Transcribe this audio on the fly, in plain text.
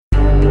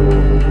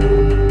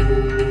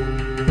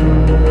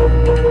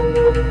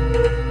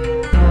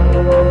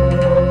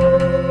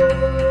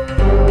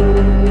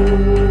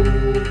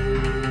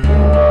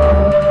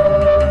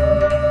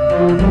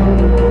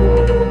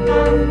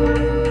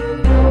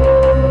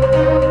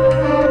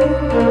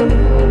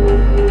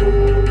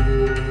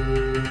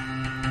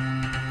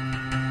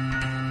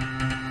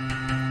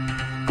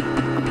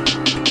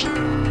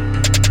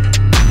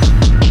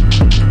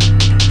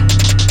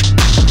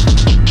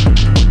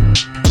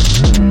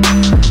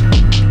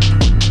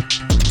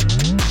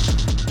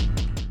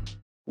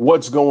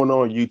What's going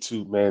on,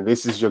 YouTube, man?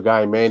 This is your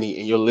guy Manny,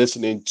 and you're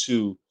listening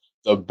to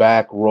the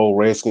Back Row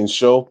Redskins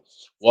Show.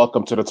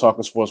 Welcome to the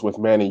Talking Sports with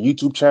Manny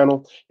YouTube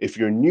channel. If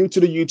you're new to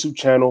the YouTube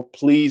channel,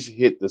 please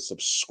hit the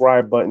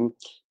subscribe button.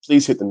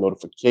 Please hit the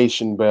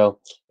notification bell,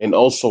 and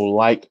also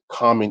like,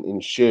 comment,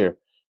 and share.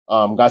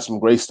 Got some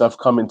great stuff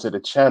coming to the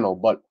channel,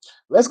 but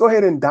let's go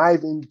ahead and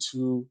dive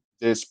into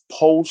this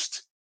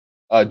post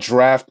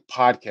draft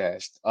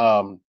podcast.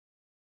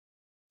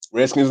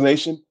 Redskins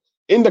Nation,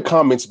 in the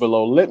comments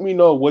below, let me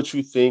know what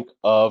you think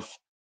of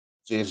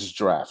this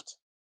draft.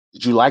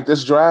 Did you like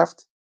this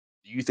draft?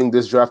 Do you think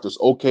this draft was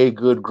okay,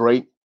 good,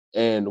 great?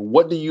 And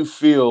what do you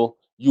feel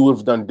you would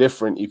have done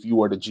different if you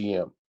were the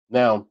GM?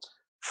 Now,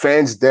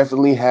 fans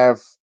definitely have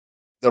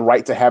the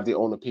right to have their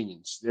own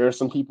opinions. There are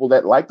some people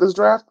that like this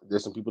draft.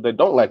 There's some people that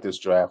don't like this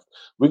draft.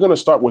 We're going to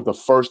start with the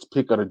first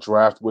pick of the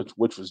draft,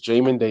 which was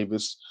Jamin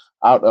Davis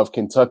out of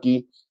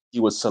Kentucky.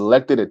 He was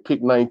selected at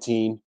pick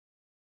 19.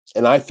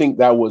 And I think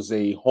that was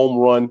a home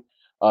run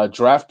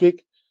draft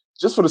pick,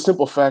 just for the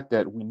simple fact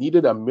that we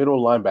needed a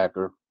middle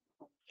linebacker,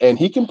 and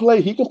he can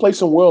play. He can play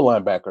some will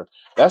linebacker.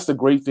 That's the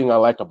great thing I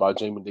like about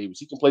Jamin Davis.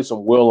 He can play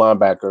some will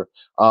linebacker.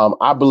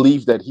 I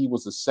believe that he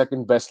was the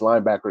second best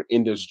linebacker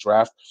in this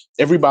draft.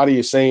 Everybody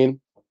is saying,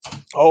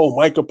 "Oh,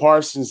 Micah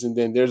Parsons," and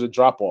then there's a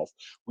drop off.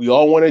 We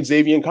all wanted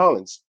Xavier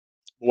Collins.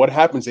 What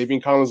happened? Xavier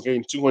Collins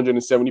gained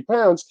 270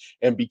 pounds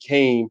and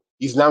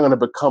he's now going to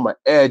become an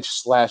edge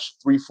 / 3-4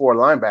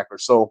 linebacker.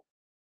 So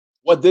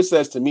what this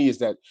says to me is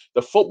that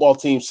the football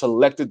team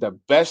selected the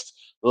best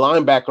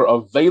linebacker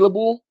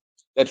available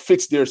that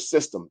fits their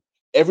system.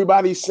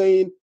 Everybody's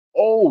saying,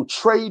 oh,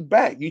 trade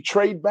back. You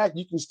trade back,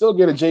 you can still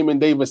get a Jamin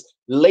Davis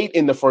late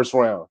in the first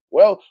round.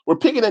 Well, we're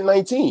picking at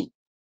 19.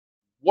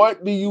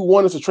 What do you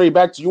want us to trade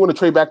back to? You want to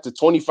trade back to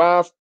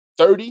 25,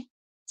 30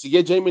 to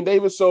get Jamin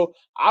Davis? So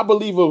I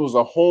believe it was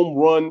a home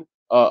run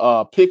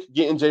pick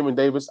getting Jamin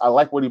Davis. I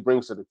like what he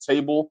brings to the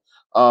table.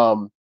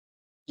 Some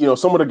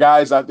of the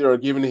guys out there are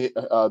giving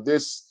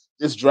this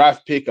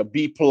draft pick a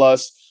B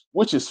plus,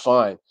 which is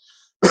fine.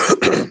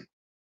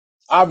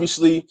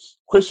 Obviously,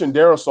 Christian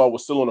Darrisaw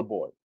was still on the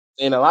board,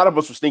 and a lot of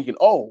us was thinking,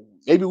 oh,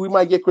 maybe we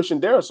might get Christian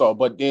Darrisaw,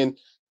 but then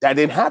that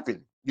didn't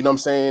happen. You know what I'm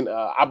saying?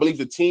 I believe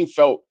the team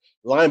felt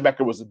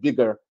linebacker was a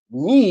bigger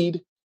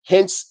need,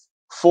 hence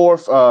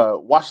fourth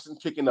Washington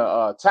picking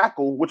a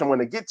tackle, which I'm going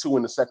to get to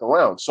in the second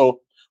round.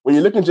 So when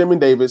you're looking at Jamin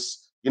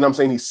Davis, you know what I'm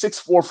saying, he's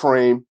 6'4"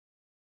 frame.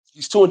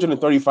 He's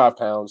 235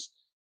 pounds.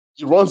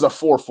 He runs a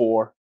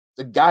 4.4.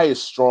 The guy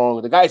is strong.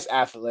 The guy's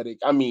athletic.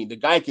 I mean, the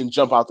guy can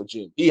jump out the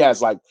gym. He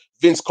has like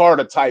Vince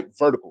Carter type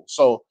vertical.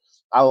 So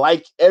I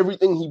like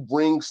everything he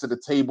brings to the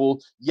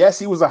table. Yes,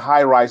 he was a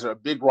high riser, a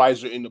big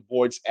riser in the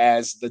boards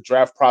as the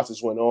draft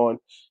process went on.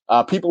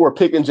 People were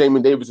picking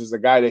Jamin Davis as a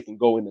guy that can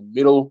go in the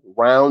middle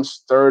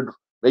rounds, third,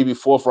 maybe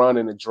fourth round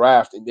in the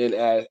draft. And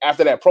then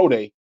after that pro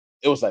day,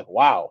 it was like,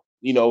 wow,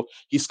 he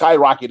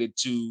skyrocketed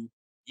to,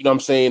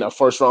 a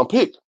first round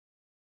pick.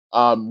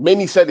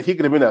 Many said that he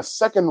could have been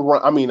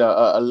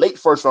a late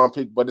first round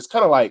pick, but it's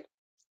kind of like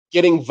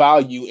getting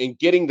value and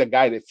getting the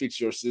guy that fits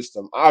your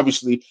system.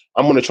 Obviously,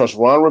 I'm going to trust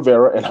Ron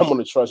Rivera and I'm going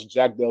to trust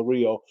Jack Del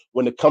Rio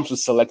when it comes to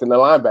selecting the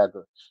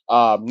linebacker.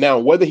 Now,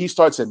 whether he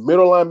starts at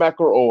middle linebacker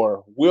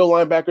or will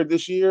linebacker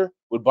this year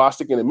with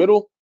Bostic in the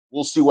middle,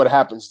 we'll see what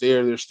happens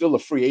there. There's still a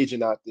free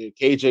agent out there,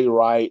 KJ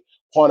Wright,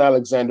 Quan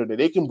Alexander, that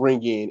they can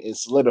bring in and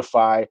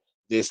solidify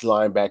this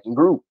linebacking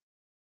group.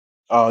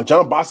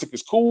 John Bostic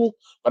is cool,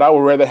 but I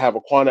would rather have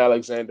a Quan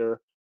Alexander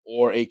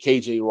or a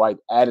KJ Wright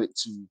added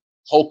to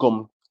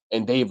Holcomb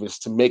and Davis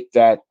to make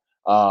that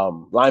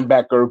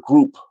linebacker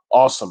group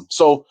awesome.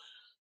 So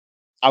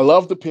I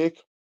love the pick.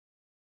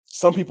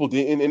 Some people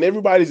didn't, and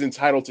everybody's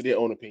entitled to their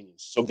own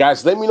opinions. So,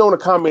 guys, let me know in the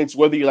comments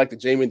whether you like the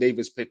Jamin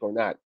Davis pick or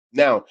not.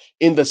 Now,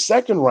 in the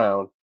second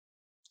round,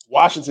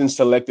 Washington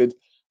selected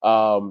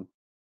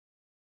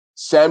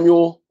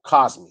Samuel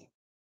Cosmi.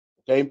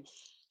 Okay,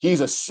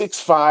 he's a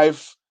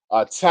 6'5"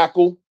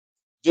 tackle.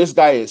 This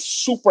guy is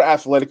super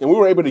athletic, and we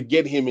were able to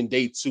get him in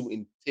day 2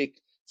 in pick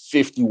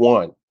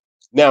 51.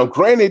 Now,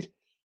 granted,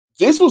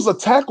 this was a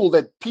tackle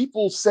that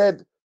people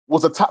said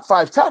was a top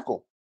 5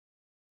 tackle.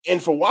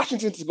 And for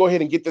Washington to go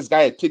ahead and get this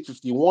guy at pick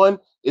 51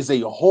 is a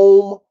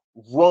home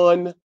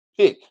run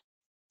pick.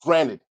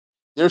 Granted,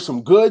 there's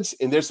some goods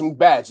and there's some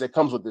bads that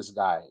comes with this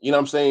guy. You know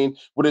what I'm saying?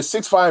 With his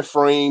 6'5"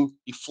 frame,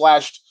 he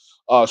flashed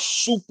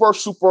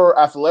super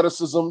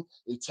athleticism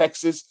in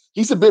Texas.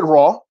 He's a bit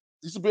raw.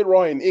 He's a bit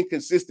raw and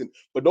inconsistent,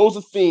 but those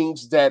are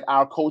things that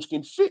our coach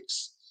can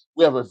fix.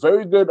 We have a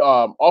very good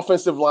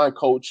offensive line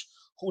coach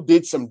who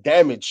did some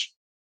damage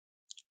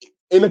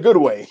in a good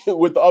way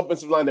with the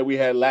offensive line that we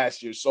had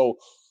last year. So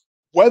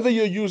whether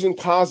you're using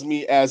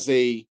Cosme as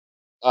a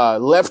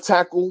left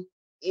tackle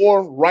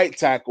or right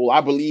tackle, I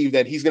believe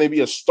that he's going to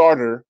be a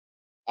starter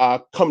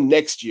come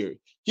next year.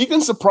 He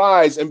can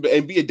surprise and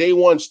be a day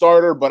one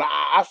starter, but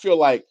I feel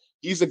like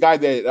he's a guy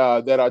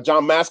that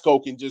John Masco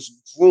can just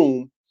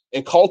groom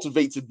and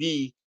cultivate to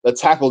be the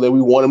tackle that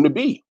we want him to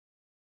be.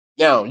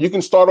 Now, you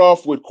can start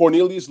off with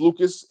Cornelius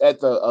Lucas at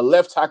the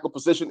left tackle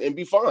position and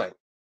be fine.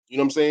 You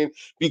know what I'm saying?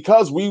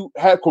 Because we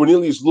had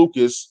Cornelius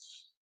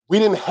Lucas, we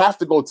didn't have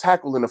to go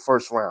tackle in the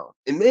first round.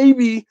 And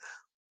maybe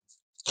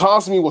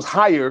Cosme was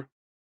higher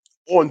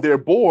on their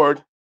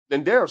board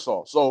than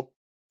Darisaw. So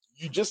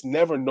you just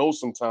never know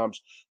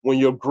sometimes when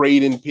you're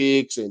grading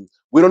picks, and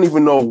we don't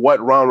even know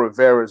what Ron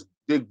Rivera's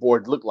big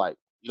board looked like.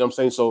 You know what I'm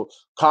saying? So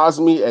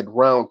Cosme at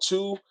round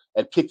 2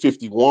 at pick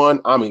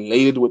 51, I'm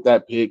elated with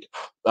that pick.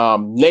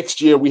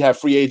 Next year we have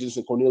free agents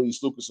in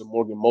Cornelius Lucas and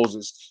Morgan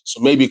Moses. So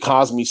maybe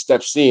Cosme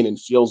steps in and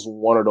fills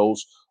one of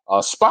those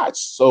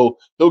spots. So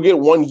he'll get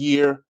 1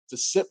 year to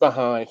sit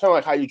behind, kind of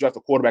like how you draft a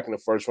quarterback in the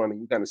first round and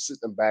you kind of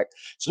sit them back.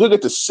 So he'll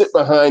get to sit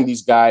behind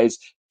these guys,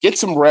 get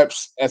some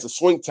reps as a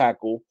swing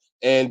tackle,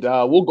 and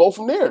we'll go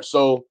from there.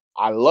 So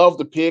I love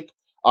the pick.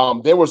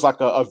 There was like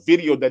a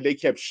video that they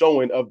kept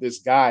showing of this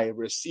guy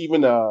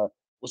receiving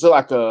was it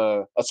like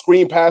a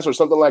screen pass or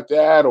something like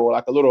that, or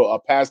like a little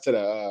pass to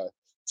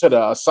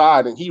the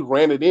side, and he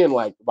ran it in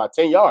like about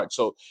 10 yards.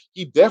 So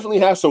he definitely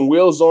has some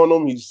wheels on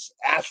him. He's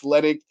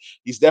athletic.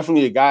 He's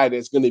definitely a guy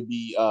that's going to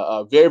be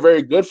very,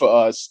 very good for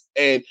us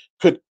and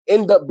could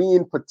end up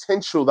being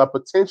the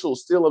potential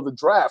steal of the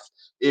draft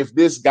if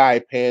this guy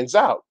pans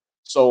out.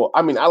 So,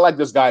 I mean, I like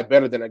this guy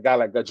better than a guy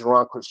like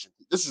Jerron Christian.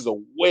 This is a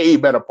way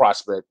better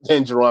prospect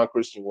than Jerron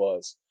Christian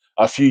was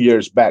a few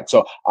years back.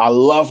 So I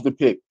love the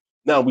pick.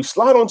 Now we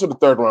slide on to the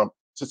third round.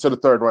 To the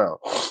third round.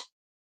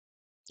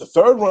 The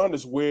third round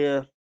is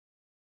where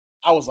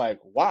I was like,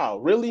 wow,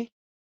 really?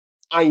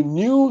 I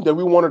knew that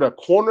we wanted a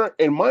corner.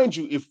 And mind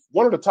you, if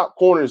one of the top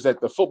corners that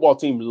the football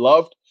team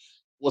loved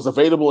was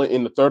available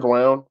in the third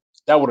round,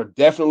 that would have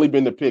definitely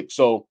been the pick.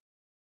 So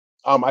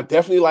I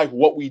definitely like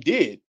what we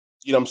did,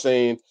 you know what I'm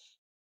saying,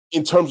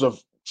 in terms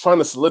of trying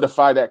to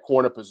solidify that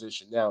corner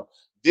position. Now,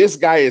 this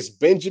guy is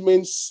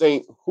Benjamin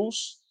St.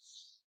 Juice.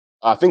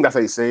 I think that's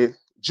how you say it.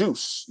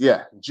 Juice.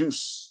 Yeah,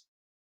 Juice.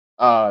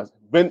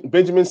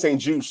 Benjamin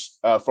St. Juice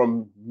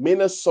from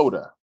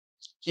Minnesota.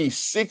 He's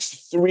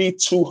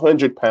 6'3",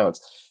 200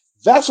 pounds.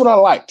 That's what I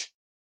liked.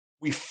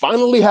 We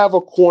finally have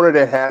a corner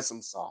that has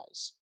some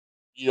size.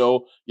 You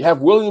know, you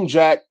have William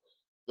Jack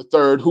the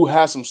third who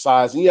has some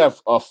size, and you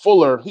have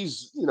Fuller.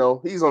 He's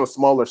on the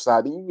smaller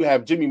side, and you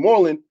have Jimmy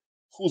Moreland,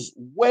 who's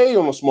way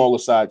on the smaller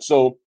side.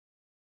 So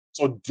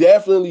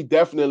definitely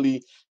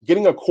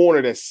getting a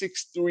corner that's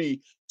 6'3",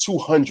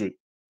 200.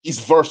 He's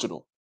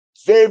versatile,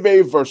 very,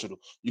 very versatile.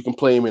 You can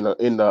play him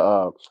in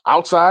the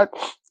outside,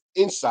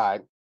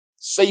 inside,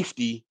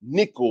 safety,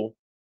 nickel.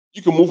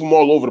 You can move him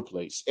all over the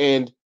place.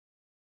 And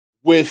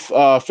with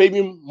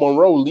Fabian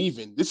Monroe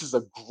leaving, this is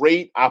a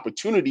great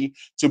opportunity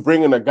to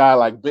bring in a guy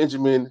like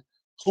Benjamin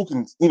who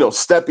can,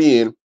 step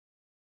in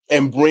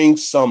and bring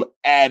some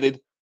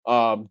added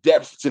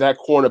depth to that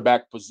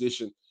cornerback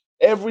position.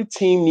 Every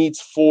team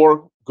needs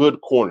 4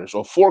 good corners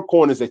or 4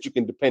 corners that you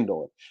can depend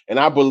on. And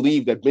I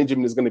believe that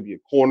Benjamin is going to be a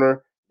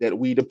corner that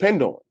we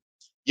depend on.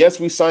 Yes,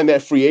 we signed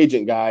that free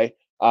agent guy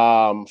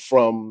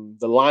from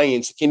the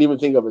Lions. Can't even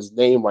think of his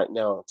name right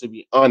now, to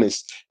be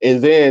honest.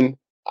 And then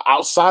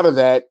outside of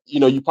that,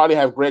 you probably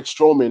have Greg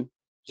Stroman,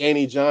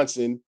 Danny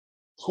Johnson,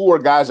 who are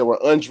guys that were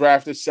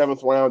undrafted,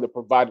 7th round, that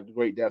provided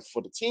great depth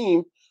for the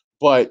team.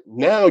 But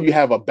now you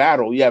have a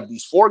battle. You have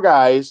these 4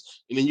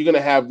 guys, and then you're going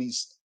to have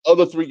these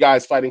other 3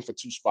 guys fighting for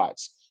 2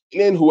 spots, and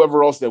then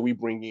whoever else that we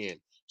bring in.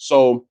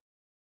 So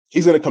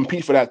he's going to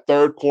compete for that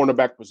third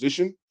cornerback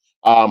position.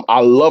 I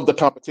love the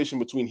competition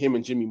between him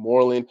and Jimmy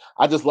Moreland.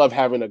 I just love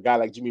having a guy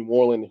like Jimmy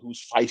Moreland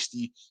who's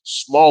feisty,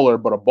 smaller,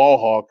 but a ball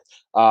hawk.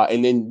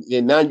 And then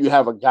now you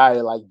have a guy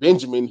like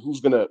Benjamin who's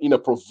going to,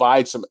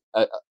 provide some,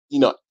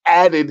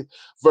 added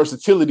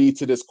versatility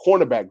to this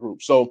cornerback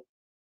group. So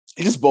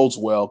it just bodes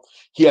well.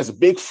 He has a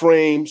big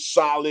frame,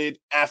 solid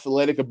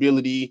athletic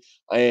ability,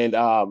 and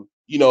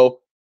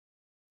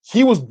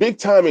he was big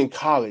time in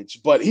college,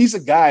 but he's a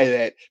guy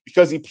that,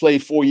 because he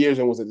played 4 years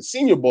and was at the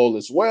Senior Bowl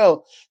as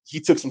well, he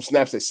took some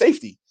snaps at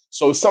safety.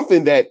 So it's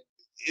something that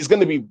is going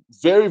to be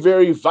very,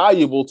 very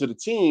valuable to the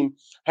team,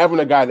 having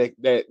a guy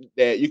that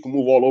you can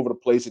move all over the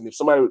place. And if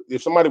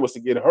somebody was to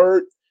get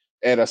hurt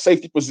at a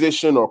safety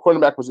position or a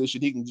cornerback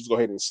position, he can just go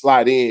ahead and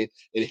slide in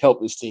and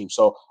help his team.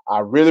 So I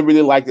really,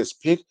 really like this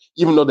pick,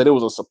 even though that it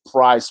was a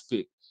surprise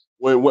pick.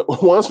 When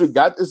once we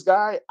got this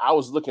guy, I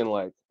was looking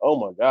like, oh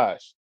my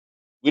gosh.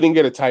 We didn't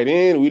get a tight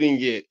end. We didn't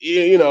get,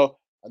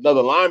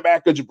 another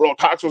linebacker. Jabril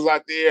Cox was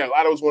out there. A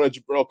lot of us wanted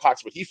Jabril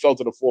Cox, but he fell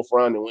to the 4th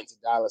round and went to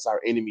Dallas, our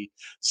enemy.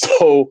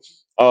 So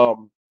a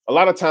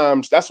lot of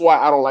times, that's why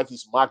I don't like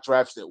these mock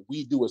drafts that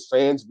we do as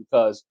fans,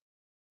 because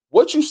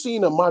what you see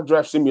in a mock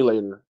draft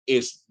simulator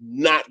is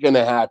not going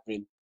to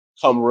happen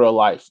come real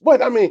life.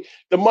 But I mean,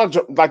 the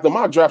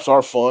mock drafts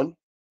are fun.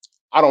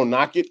 I don't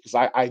knock it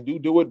because I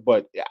do it,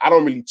 but I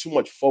don't really too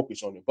much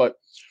focus on it. But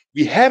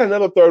we had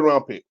another third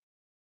round pick,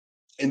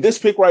 and this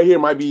pick right here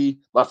might be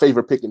my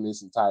favorite pick in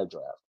this entire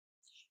draft.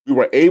 We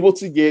were able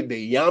to get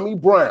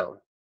Dyami Brown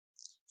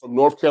from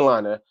North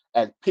Carolina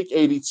at pick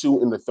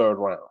 82 in the third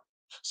round.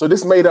 So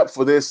this made up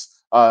for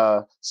this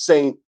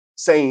St.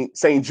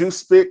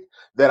 Juice pick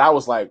that I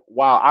was like,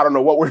 wow, I don't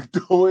know what we're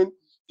doing.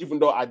 Even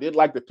though I did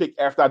like the pick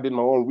after I did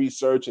my own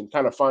research and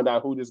kind of find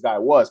out who this guy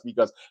was,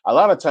 because a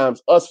lot of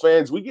times us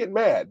fans, we get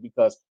mad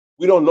because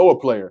we don't know a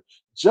player.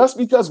 Just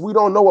because we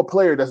don't know a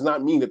player does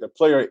not mean that the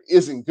player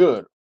isn't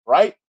good,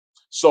 right?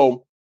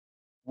 So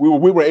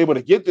we were able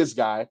to get this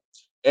guy,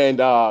 and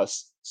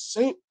Dyami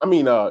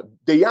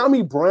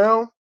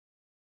Brown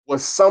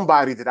was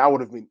somebody that I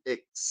would have been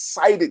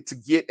excited to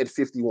get at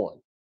 51.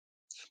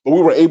 But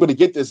we were able to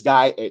get this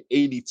guy at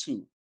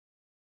 82.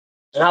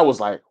 And I was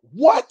like,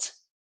 what?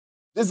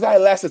 This guy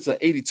lasted to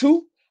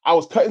 82? I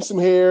was cutting some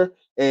hair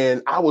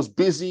and I was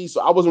busy,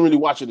 so I wasn't really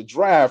watching the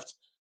draft.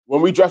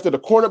 When we drafted a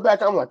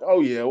cornerback, I'm like,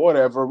 oh, yeah,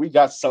 whatever. We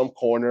got some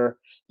corner.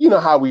 You know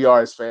how we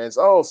are as fans.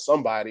 Oh,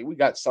 somebody. We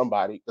got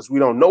somebody because we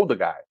don't know the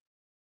guy.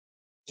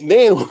 And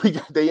then when we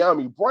got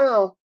Dyami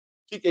Brown,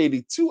 pick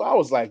 82, I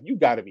was like, you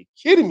got to be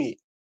kidding me.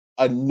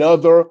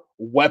 Another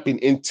weapon.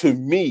 And to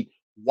me,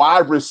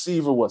 wide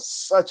receiver was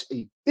such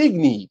a big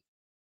need.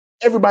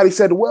 Everybody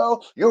said,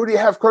 well, you already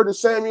have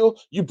Curtis Samuel.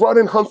 You brought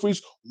in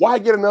Humphreys. Why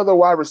get another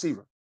wide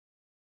receiver?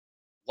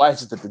 Why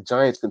is it that the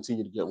Giants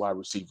continue to get wide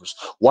receivers?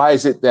 Why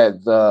is it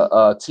that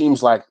the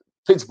teams like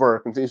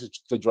Pittsburgh continues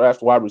to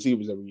draft wide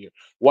receivers every year?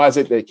 Why is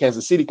it that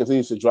Kansas City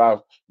continues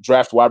to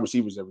draft wide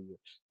receivers every year?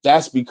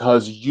 That's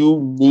because you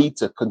need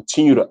to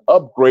continue to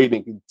upgrade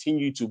and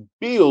continue to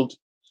build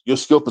your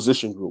skill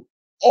position group.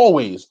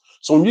 Always.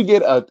 So when you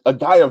get a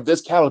guy of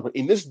this caliber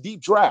in this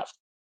deep draft,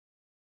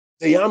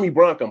 Dyami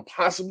Brown can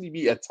possibly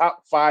be a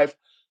top 5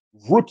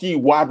 rookie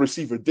wide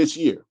receiver this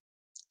year,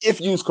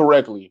 if used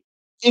correctly,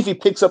 if he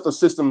picks up the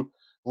system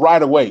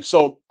right away.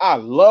 So I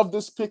love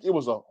this pick. It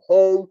was a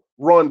home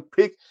run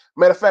pick.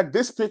 Matter of fact,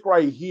 this pick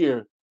right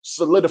here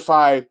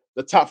solidified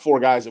the top 4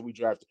 guys that we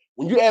drafted.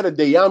 When you add a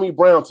Dyami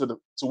Brown to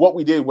what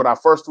we did with our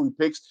first 3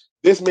 picks,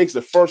 this makes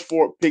the first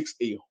 4 picks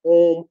a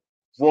home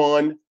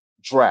run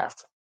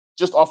draft,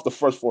 just off the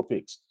first 4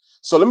 picks.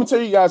 So let me tell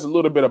you guys a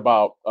little bit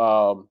about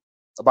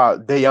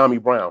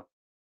Dyami Brown.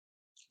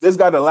 This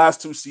guy, the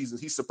last 2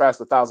 seasons, he surpassed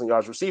the 1,000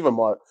 yards receiving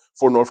mark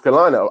for North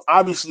Carolina.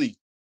 Obviously,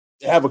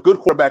 they have a good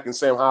quarterback in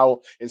Sam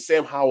Howell, and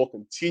Sam Howell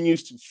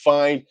continues to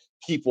find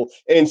people.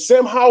 And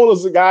Sam Howell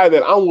is a guy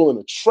that I'm willing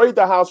to trade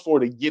the house for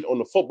to get on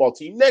the football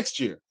team next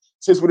year,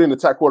 since we're in the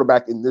top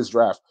quarterback in this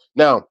draft.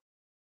 Now,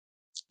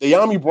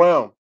 Dyami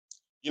Brown,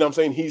 you know what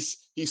I'm saying? He's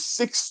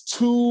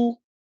 6'2",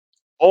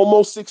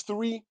 almost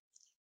 6'3",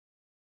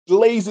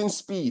 blazing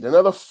speed,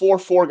 another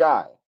 4'4"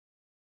 guy.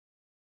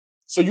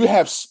 So you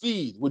have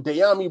speed with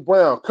Dyami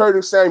Brown,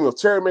 Curtis Samuel,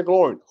 Terry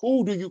McLaurin.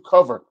 Who do you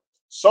cover?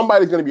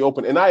 Somebody's going to be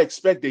open. And I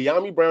expect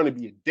Dyami Brown to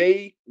be a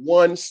day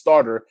 1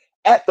 starter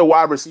at the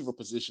wide receiver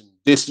position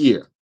this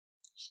year.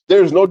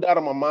 There's no doubt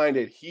in my mind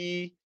that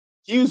he's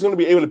going to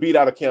be able to beat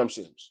out of Cam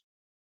Sims.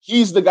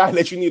 He's the guy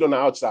that you need on the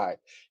outside.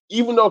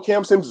 Even though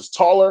Cam Sims is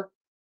taller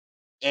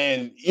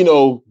and,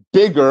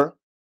 bigger,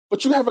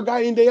 but you have a guy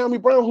in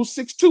Dyami Brown who's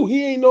 6'2".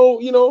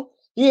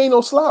 He ain't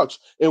no slouch.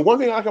 And one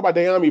thing I like about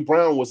Dyami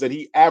Brown was that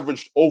he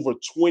averaged over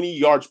 20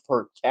 yards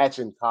per catch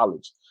in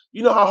college.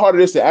 You know how hard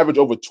it is to average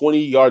over 20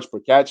 yards per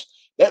catch?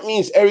 That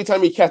means every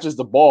time he catches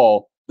the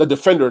ball, the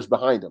defender is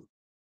behind him.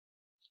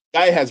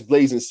 Guy has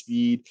blazing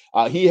speed.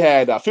 He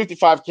had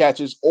 55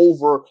 catches,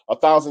 over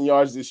 1,000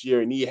 yards this year,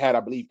 and he had,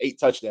 I believe, 8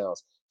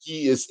 touchdowns.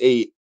 He is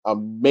a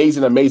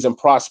amazing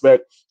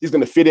prospect. He's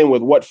going to fit in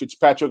with what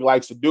Fitzpatrick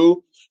likes to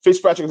do.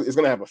 Fitzpatrick is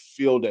going to have a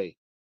field day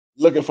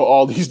looking for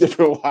all these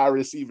different wide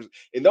receivers.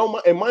 And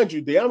mind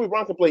you, Dyami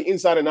Brown can play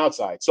inside and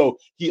outside. So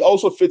he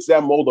also fits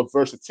that mold of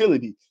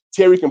versatility.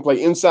 Terry can play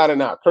inside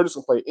and out. Curtis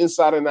can play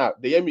inside and out.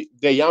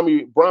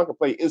 Dyami Brown can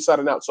play inside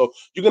and out. So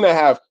you're going to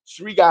have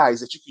 3 guys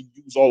that you can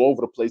use all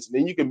over the place. And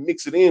then you can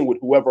mix it in with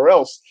whoever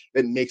else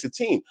that makes a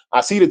team.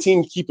 I see the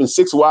team keeping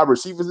 6 wide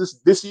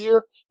receivers this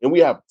year, and we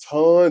have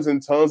tons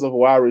and tons of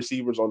wide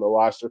receivers on the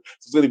roster.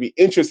 So it's going to be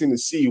interesting to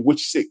see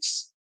which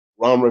 6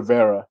 Ron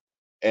Rivera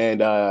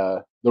and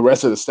the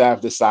rest of the staff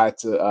decide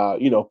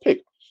to,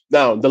 pick.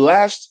 Now, the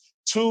last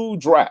 2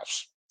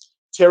 drafts,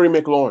 Terry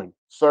McLaurin,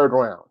 3rd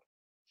round.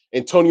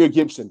 Antonio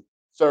Gibson,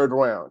 3rd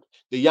round.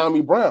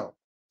 Dyami Brown,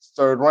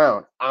 3rd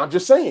round. I'm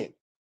just saying.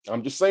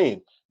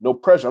 No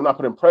pressure. I'm not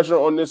putting pressure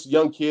on this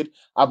young kid.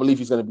 I believe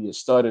he's going to be a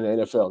stud in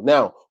the NFL.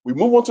 Now, we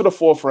move on to the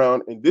 4th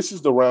round, and this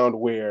is the round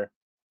where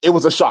it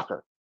was a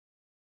shocker.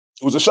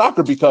 It was a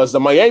shocker because the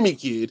Miami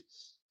kid,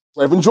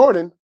 Brevin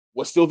Jordan,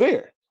 was still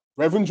there.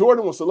 Brevin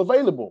Jordan was still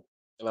available.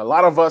 And a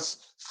lot of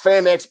us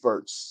fan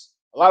experts,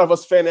 a lot of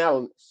us fan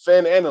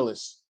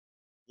analysts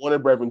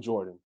wanted Brevin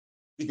Jordan.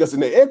 Because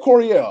in the Ed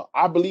Coryell,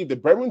 I believe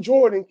that Brevin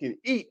Jordan can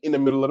eat in the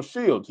middle of the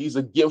field. He's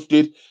a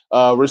gifted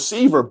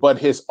receiver, but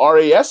his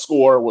RAS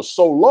score was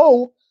so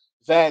low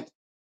that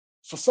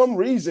for some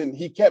reason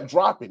he kept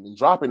dropping and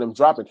dropping and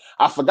dropping.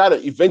 I forgot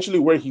eventually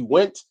where he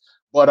went,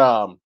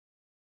 but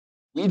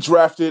we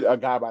drafted a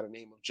guy by the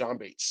name of John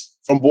Bates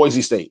from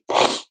Boise State.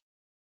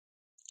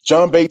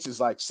 John Bates is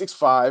like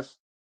 6'5",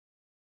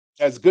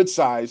 has good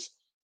size,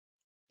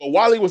 but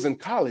while he was in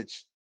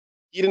college,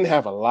 he didn't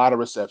have a lot of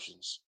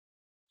receptions.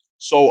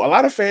 So a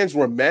lot of fans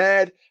were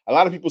mad. A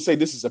lot of people say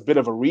this is a bit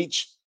of a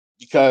reach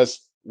because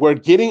we're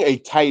getting a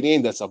tight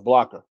end that's a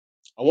blocker.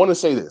 I want to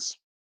say this.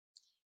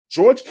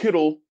 George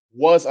Kittle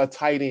was a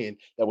tight end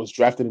that was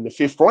drafted in the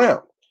 5th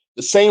round,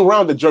 the same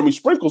round that Jeremy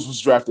Sprinkles was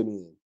drafted in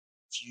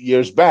a few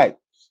years back.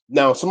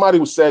 Now, somebody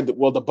who said that,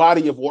 well, the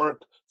body of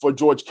work for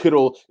George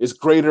Kittle is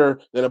greater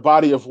than a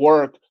body of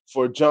work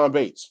for John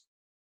Bates.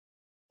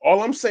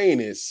 All I'm saying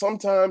is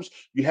sometimes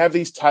you have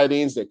these tight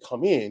ends that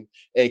come in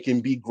and can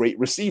be great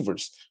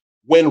receivers.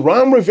 When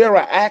Ron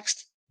Rivera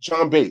asked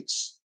John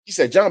Bates, he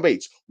said, John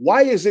Bates,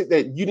 why is it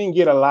that you didn't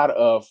get a lot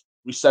of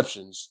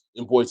receptions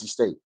in Boise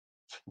State?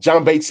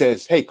 John Bates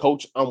says, hey,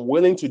 coach, I'm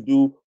willing to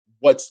do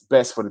what's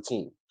best for the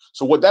team.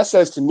 So what that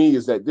says to me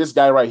is that this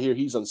guy right here,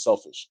 he's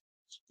unselfish.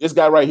 This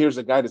guy right here is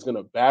a guy that's going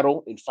to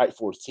battle and fight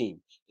for his team.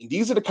 And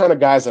these are the kind of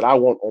guys that I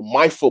want on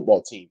my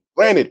football team.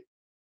 Granted,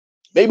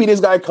 maybe this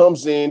guy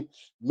comes in,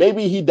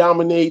 maybe he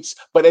dominates,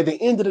 but at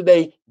the end of the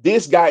day,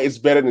 this guy is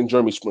better than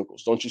Jeremy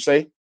Sprinkles, don't you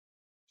say?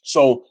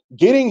 So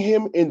getting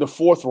him in the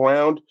 4th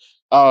round,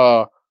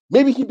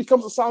 maybe he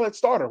becomes a solid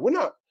starter. We're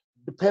not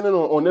depending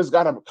on this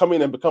guy to come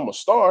in and become a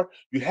star.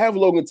 You have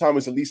Logan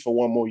Thomas at least for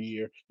one more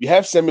year. You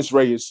have Seamus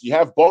Reyes. You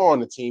have Ball on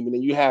the team. And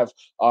then you have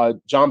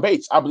John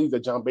Bates. I believe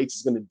that John Bates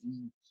is going to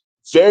be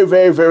very,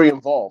 very, very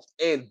involved.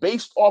 And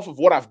based off of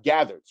what I've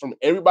gathered from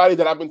everybody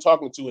that I've been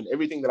talking to and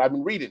everything that I've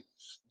been reading,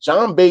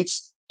 John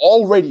Bates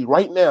already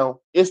right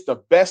now is the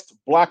best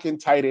blocking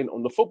tight end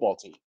on the football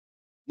team.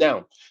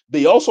 Now,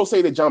 they also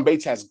say that John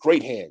Bates has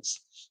great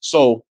hands.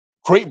 So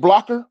great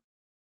blocker,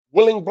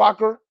 willing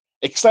blocker,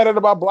 excited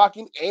about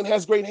blocking, and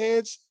has great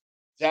hands.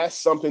 That's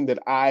something that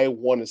I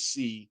want to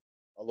see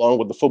along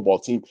with the football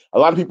team. A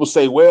lot of people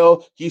say,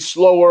 well, he's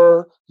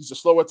slower. He's a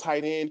slower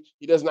tight end.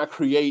 He does not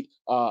create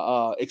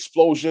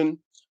explosion.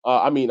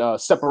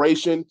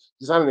 Separation.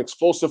 He's not an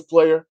explosive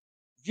player.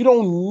 You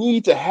don't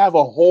need to have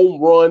a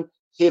home run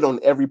hit on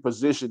every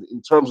position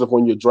in terms of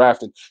when you're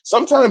drafting.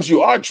 Sometimes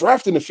you are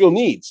drafting to fill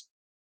needs.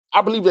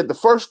 I believe that the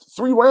first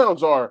 3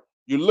 rounds are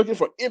you're looking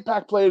for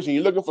impact players and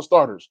you're looking for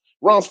starters.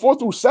 Rounds 4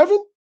 through 7,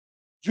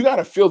 you got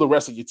to fill the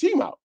rest of your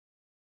team out.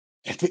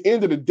 At the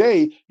end of the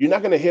day, you're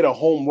not going to hit a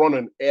home run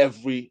on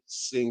every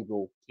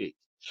single pick.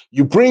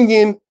 You bring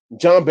in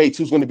John Bates,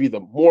 who's going to be the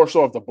more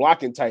so of the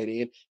blocking tight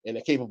end and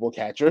a capable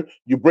catcher.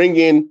 You bring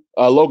in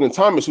Logan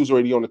Thomas, who's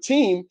already on the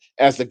team,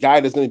 as the guy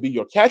that's going to be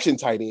your catching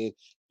tight end.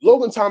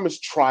 Logan Thomas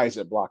tries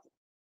at blocking.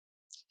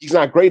 He's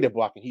not great at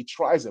blocking. He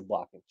tries at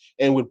blocking.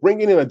 And with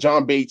bringing in a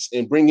John Bates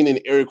and bringing in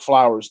Eric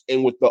Flowers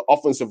and with the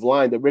offensive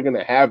line that we're going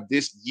to have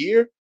this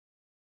year,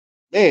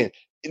 man,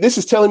 this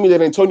is telling me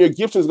that Antonio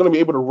Gibson is going to be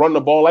able to run the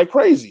ball like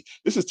crazy.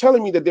 This is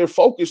telling me that they're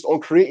focused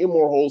on creating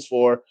more holes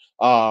for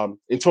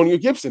Antonio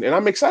Gibson. And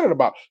I'm excited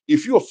about it.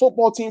 If you're a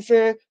football team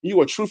fan,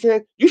 you're a true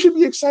fan, you should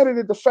be excited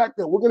at the fact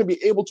that we're going to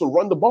be able to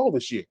run the ball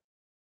this year.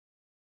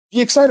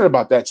 Be excited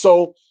about that.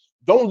 So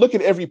don't look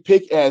at every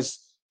pick as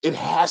it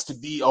has to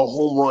be a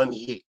home run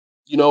hit.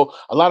 You know,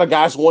 a lot of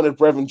guys wanted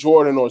Brevin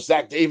Jordan or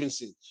Zach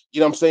Davidson, you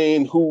know what I'm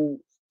saying, who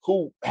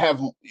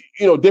have,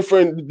 you know,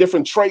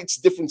 different traits,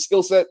 different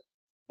skill set.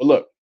 But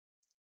look,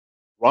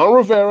 Ron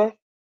Rivera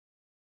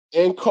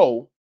and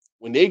Co.,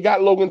 when they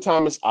got Logan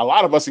Thomas, a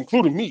lot of us,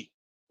 including me,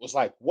 was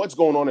like, what's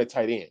going on at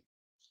tight end?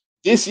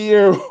 This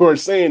year, we're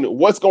saying,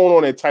 what's going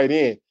on at tight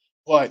end?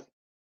 But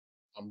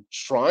I'm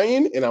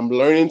trying and I'm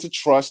learning to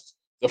trust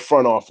the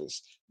front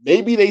office.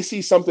 Maybe they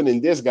see something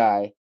in this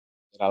guy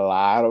that a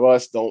lot of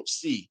us don't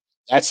see.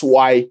 That's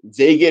why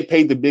they get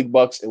paid the big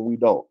bucks and we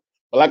don't.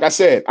 But like I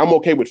said, I'm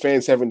okay with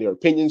fans having their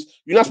opinions.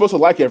 You're not supposed to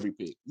like every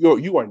pick.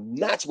 You are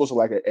not supposed to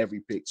like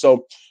every pick.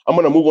 So I'm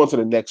going to move on to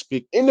the next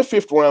pick. In the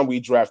 5th round, we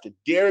drafted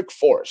Derek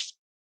Forrest.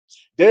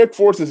 Derek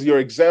Forrest is your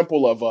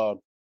example of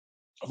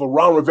a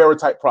Ron Rivera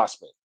type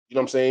prospect. You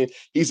know what I'm saying?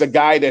 He's a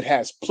guy that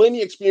has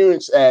plenty of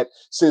experience at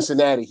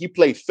Cincinnati. He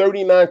played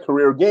 39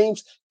 career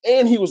games,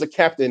 and he was a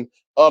captain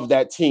of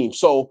that team.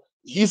 So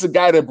he's a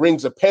guy that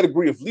brings a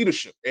pedigree of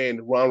leadership,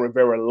 and Ron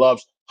Rivera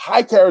loves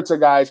high character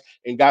guys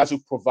and guys who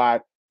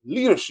provide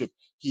leadership.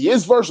 He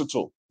is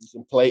versatile. He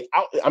can play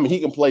out. I mean, he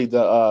can play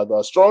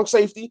the strong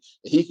safety.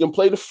 And he can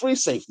play the free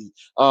safety.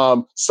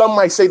 Some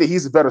might say that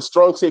he's a better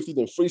strong safety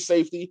than free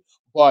safety.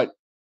 But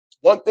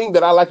one thing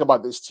that I like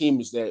about this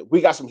team is that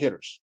we got some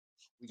hitters.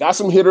 We got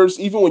some hitters.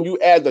 Even when you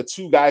add the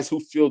 2 guys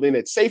who filled in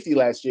at safety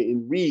last year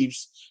in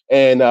Reeves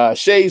and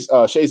Shays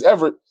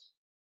Everett,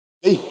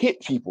 they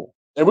hit people.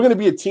 And we're going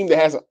to be a team that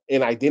has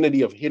an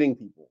identity of hitting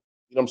people.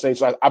 You know what I'm saying?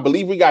 So I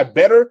believe we got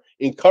better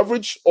in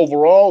coverage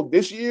overall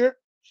this year.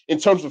 in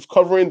terms of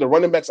covering the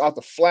running backs out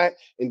the flat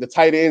and the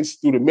tight ends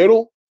through the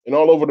middle and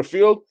all over the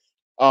field.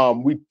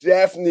 We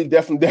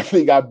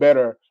definitely got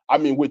better. I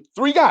mean, with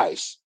three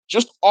guys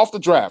just off the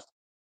draft,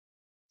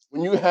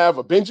 when you have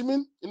a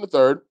Benjamin in the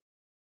third,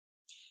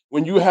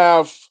 when you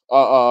have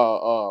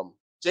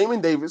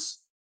Jamin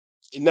Davis,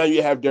 and now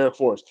you have Derek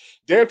Forrest.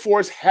 Derek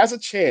Forrest has a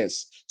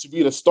chance to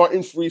be the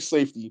starting free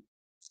safety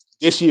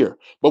this year,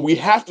 but we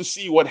have to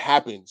see what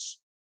happens,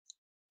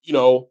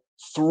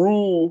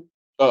 through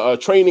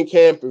training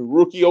camp and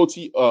rookie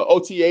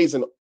OTAs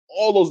and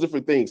all those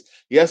different things.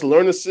 He has to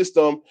learn the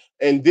system,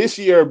 and this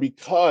year,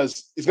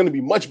 because it's going to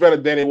be much better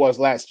than it was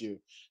last year,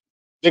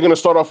 they're going to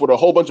start off with a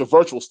whole bunch of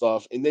virtual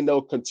stuff, and then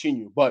they'll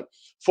continue. But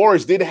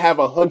Forrest did have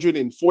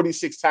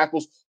 146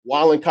 tackles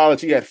while in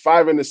college. He had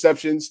 5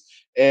 interceptions,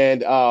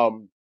 and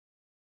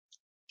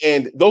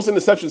those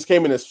interceptions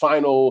came in his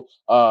final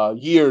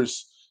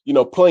years,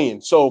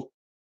 playing. So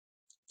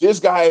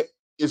this guy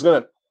is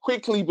going to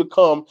quickly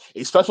become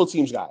a special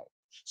teams guy.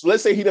 So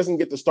let's say he doesn't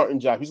get the starting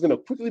job. He's going to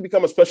quickly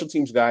become a special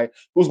teams guy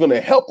who's going to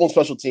help on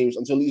special teams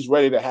until he's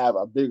ready to have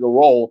a bigger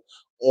role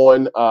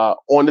on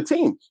the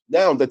team.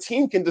 Now the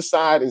team can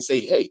decide and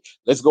say, hey,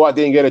 let's go out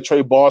there and get a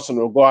Trey Boston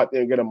or go out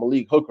there and get a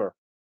Malik Hooker.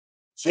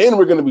 Then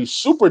we're going to be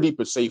super deep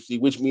at safety,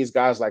 which means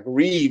guys like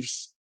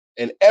Reeves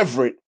and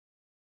Everett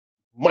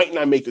might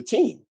not make the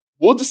team.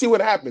 We'll just see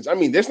what happens. I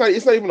mean, it's not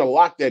even a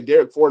lock that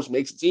Derek Forrest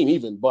makes the team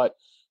even, but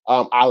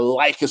I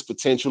like his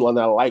potential and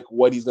I like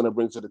what he's going to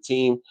bring to the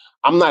team.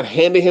 I'm not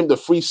handing him the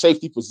free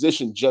safety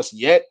position just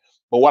yet,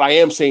 but what I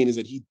am saying is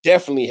that he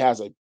definitely has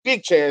a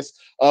big chance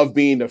of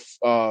being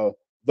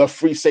the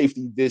free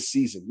safety this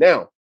season.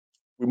 Now,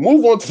 we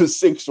move on to the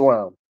 6th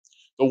round.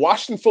 The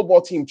Washington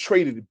football team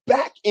traded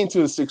back into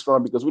the 6th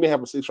round because we didn't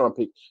have a 6th round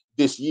pick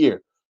this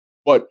year.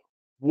 But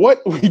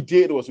what we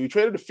did was we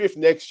traded the 5th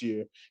next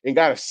year and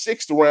got a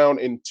 6th round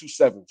and 2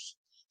 7ths.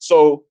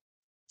 So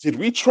did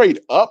we trade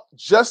up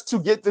just to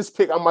get this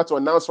pick I'm about to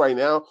announce right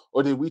now,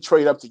 or did we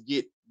trade up to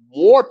get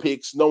more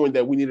picks knowing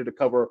that we needed to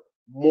cover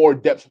more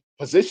depth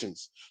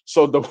positions?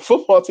 So the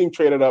football team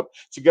traded up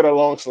to get a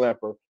long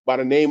snapper by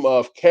the name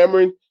of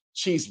Cameron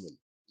Cheeseman.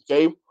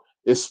 Okay,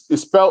 it's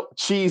spelled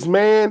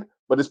Cheeseman,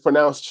 but it's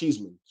pronounced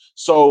Cheeseman.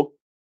 So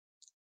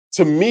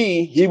to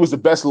me, he was the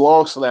best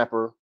long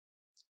snapper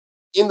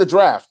in the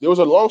draft. There was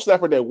a long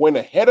snapper that went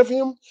ahead of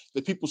him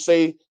that people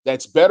say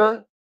that's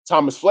better,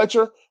 Thomas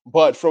Fletcher.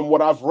 But from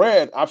what I've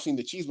read, I've seen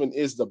that Cheeseman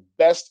is the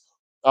best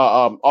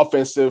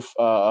offensive,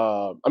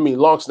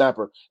 long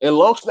snapper. And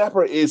long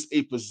snapper is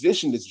a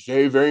position that's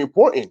very, very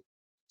important.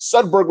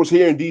 Sudberg was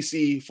here in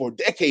D.C. for a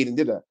decade and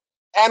did an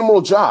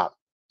admirable job.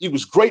 He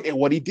was great at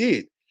what he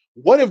did.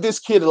 What if this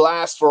kid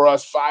lasts for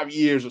us 5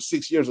 years or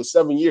 6 years or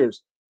 7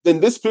 years? Then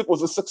this pick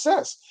was a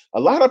success. A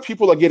lot of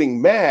people are getting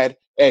mad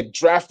at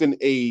drafting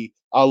a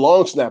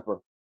long snapper.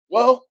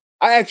 Well,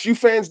 I ask you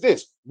fans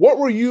this. What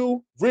were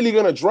you really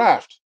going to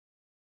draft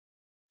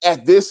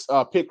at this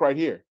pick right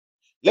here?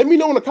 Let me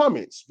know in the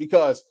comments,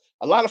 because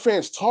a lot of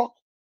fans talk,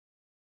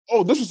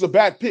 oh, this was a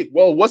bad pick.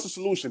 Well, what's the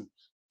solution?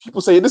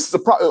 People say this is a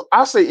problem.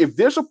 I say if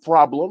there's a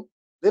problem,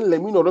 then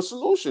let me know the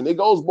solution. It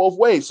goes both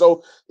ways.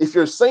 So if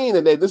you're saying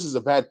that this is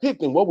a bad pick,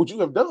 then what would you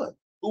have done?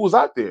 Who was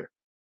out there?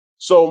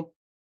 So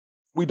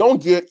we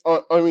don't get,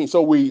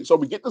 so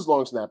we get this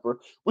long snapper,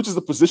 which is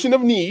a position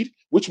of need,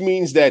 which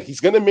means that he's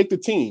going to make the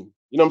team.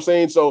 You know what I'm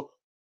saying? So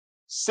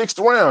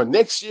 6th round,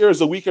 next year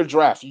is a weaker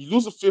draft. You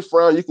lose the 5th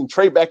round, you can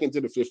trade back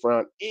into the 5th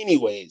round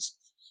anyways.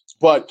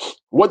 But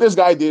what this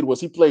guy did was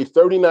he played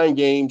 39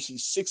 games.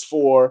 He's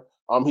 6'4".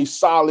 He's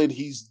solid.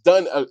 He's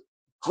done a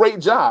great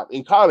job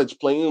in college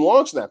playing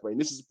long snapper.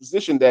 And this is a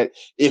position that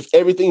if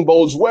everything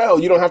bodes well,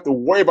 you don't have to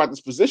worry about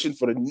this position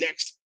for the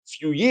next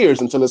few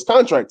years until it's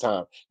contract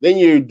time. Then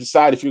you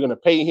decide if you're going to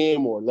pay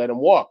him or let him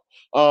walk.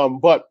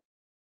 But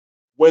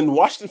when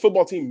Washington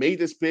football team made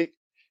this pick,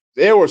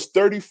 there was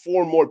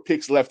 34 more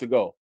picks left to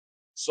go.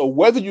 So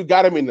whether you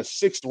got him in the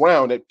 6th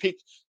round at pick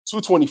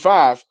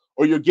 225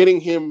 or you're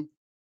getting him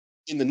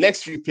in the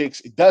next few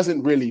picks, it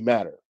doesn't really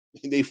matter.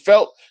 They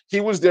felt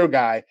he was their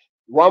guy.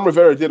 Ron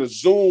Rivera did a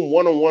Zoom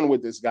one-on-one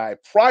with this guy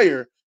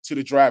prior to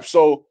the draft.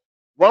 So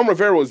Ron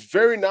Rivera was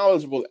very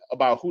knowledgeable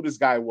about who this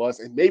guy was,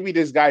 and maybe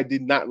this guy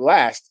did not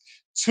last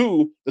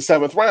to the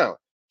 7th round.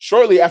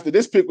 Shortly after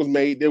this pick was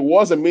made, there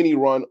was a mini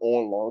run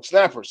on long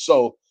snappers.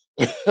 So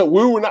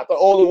we were not the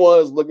only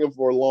ones looking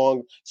for a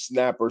long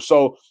snapper.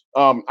 So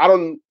I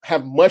don't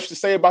have much to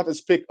say about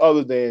this pick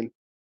other than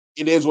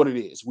it is what it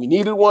is. We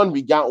needed one.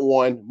 We got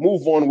one.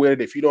 Move on with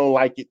it. If you don't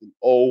like it, then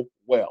oh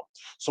well.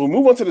 So we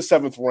move on to the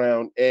 7th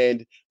round,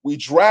 and we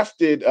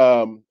drafted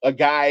a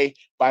guy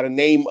by the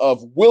name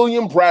of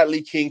William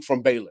Bradley King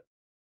from Baylor.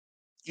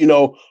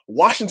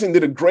 Washington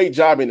did a great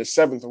job in the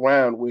 7th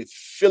round with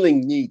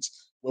filling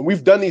needs. When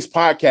we've done these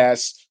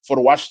podcasts for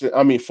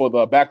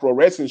the Back Row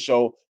Redskins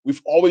show,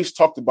 we've always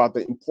talked about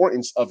the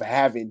importance of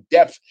having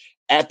depth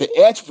at the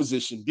edge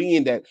position,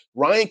 being that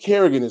Ryan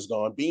Kerrigan is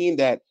gone, being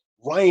that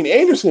Ryan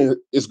Anderson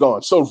is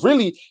gone. So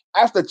really,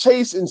 after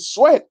Chase and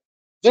Sweat,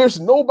 there's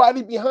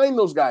nobody behind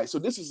those guys. So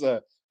this is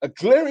a a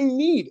glaring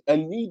need, a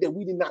need that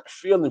we did not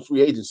feel in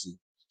free agency.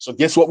 So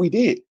guess what we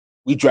did?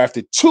 We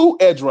drafted 2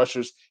 edge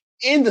rushers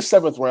in the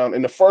 7th round,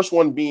 and the first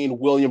one being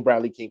William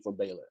Bradley King from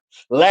Baylor.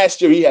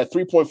 Last year, he had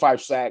 3.5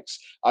 sacks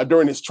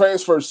during his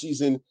transfer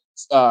season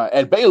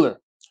at Baylor.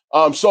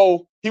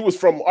 So he was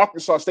from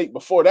Arkansas State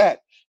before that.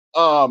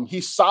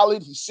 He's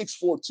solid. He's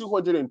 6'4",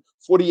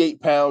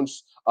 248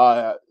 pounds,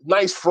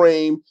 nice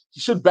frame.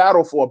 He should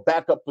battle for a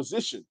backup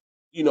position.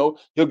 You know,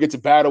 he'll get to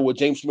battle with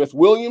James Smith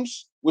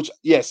Williams, which,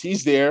 yes,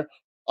 he's there,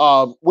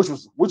 which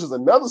is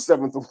another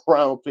 7th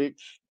round pick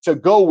to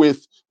go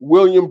with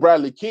William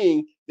Bradley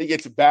King. They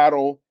get to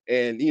battle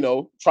and, you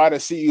know, try to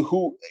see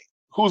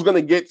who's going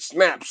to get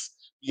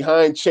snaps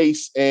behind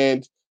Chase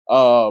and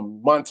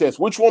Montez,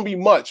 which won't be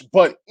much,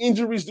 but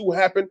injuries do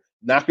happen.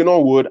 Knocking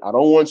on wood. I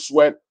don't want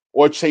Sweat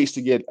or Chase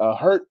to get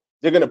hurt.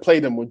 They're going to play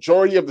the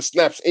majority of the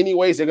snaps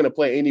anyways. They're going to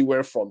play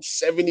anywhere from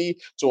 70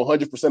 to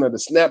 100% of the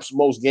snaps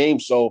most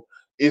games. So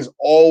it's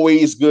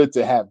always good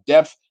to have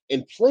depth.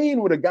 And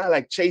playing with a guy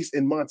like Chase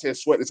and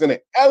Montez Sweat is going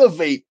to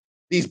elevate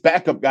these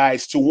backup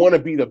guys to want to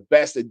be the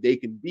best that they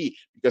can be,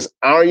 because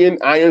iron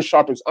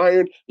sharpens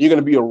iron. You're going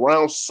to be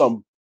around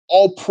some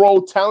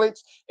all-pro talent,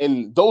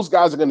 and those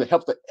guys are going to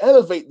help to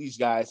elevate these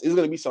guys. It's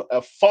going to be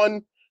a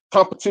fun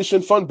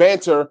competition, fun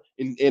banter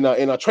in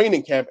a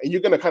training camp, and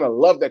you're going to kind of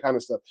love that kind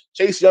of stuff.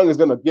 Chase Young is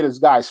going to get his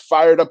guys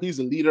fired up. He's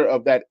the leader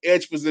of that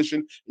edge position,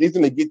 and he's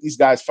going to get these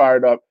guys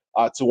fired up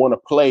to want to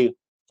play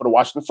for the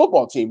Washington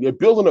football team. They're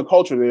building a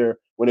culture there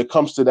when it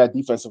comes to that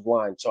defensive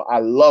line. So I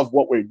love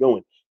what we're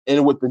doing.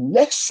 And with the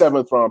next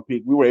 7th round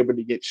pick, we were able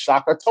to get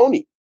Shaka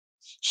Toney.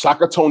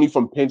 Shaka Toney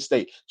from Penn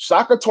State.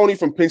 Shaka Toney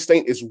from Penn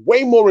State is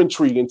way more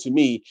intriguing to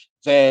me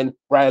than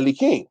Bradley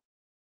King.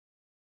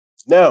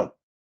 Now,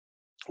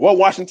 what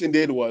Washington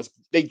did was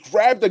they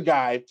grabbed a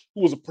guy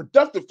who was a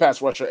productive pass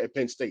rusher at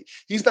Penn State.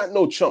 He's not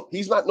no chump.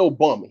 He's not no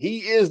bum. He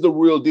is the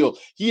real deal.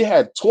 He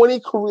had 20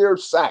 career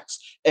sacks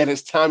at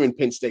his time in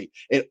Penn State.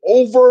 And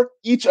over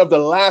each of the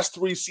last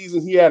 3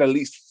 seasons, he had at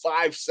least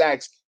 5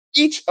 sacks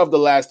each of the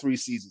last 3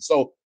 seasons.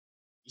 So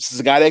this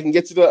is a guy that can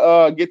get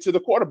to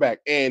the quarterback.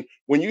 And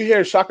when you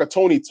hear Shaka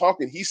Toney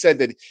talking, he said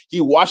that he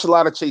watched a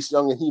lot of Chase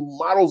Young and he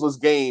models his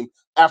game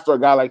after a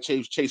guy like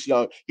Chase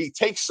Young. He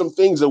takes some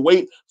things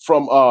away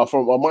from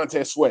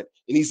Montez Sweat,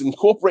 and he's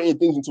incorporating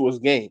things into his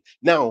game.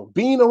 Now,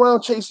 being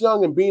around Chase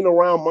Young and being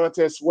around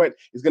Montez Sweat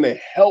is going to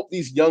help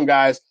these young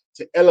guys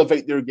to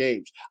elevate their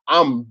games.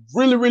 I'm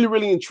really, really,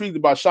 really intrigued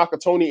about Shaka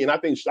Toney, and I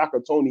think Shaka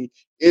Toney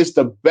is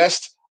the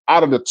best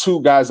out of the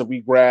 2 guys that we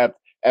grabbed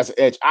as an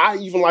edge. I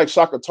even like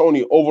Shaka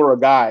Toney over a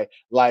guy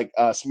like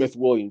Smith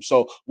Williams.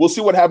 So we'll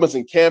see what happens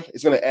in camp.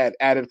 It's going to add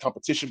added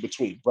competition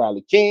between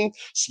Bradley King,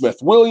 Smith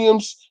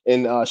Williams,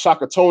 and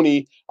Shaka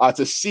Toney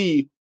to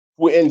see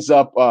who ends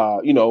up,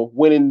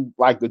 winning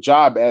like the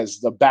job as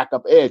the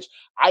backup edge.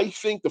 I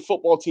think the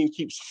football team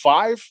keeps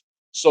 5.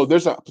 So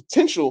there's a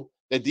potential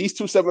that these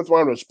 2 7th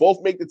rounders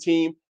both make the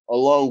team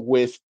along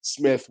with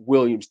Smith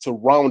Williams to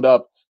round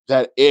up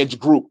that edge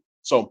group.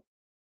 So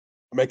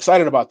I'm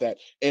excited about that.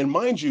 And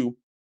mind you,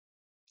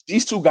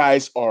 these 2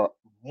 guys are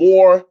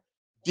more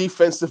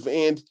defensive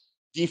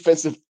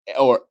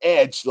or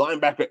edge,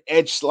 linebacker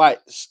edge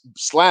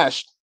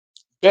slash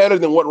better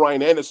than what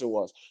Ryan Anderson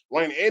was.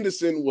 Ryan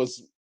Anderson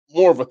was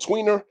more of a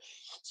tweener,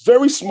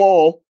 very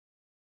small,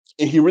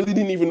 and he really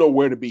didn't even know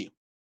where to be.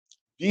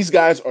 These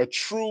guys are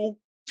true,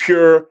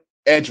 pure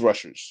edge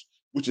rushers,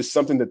 which is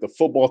something that the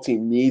football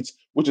team needs,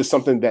 which is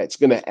something that's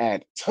going to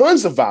add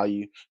tons of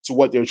value to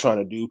what they're trying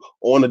to do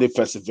on the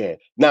defensive end.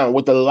 Now,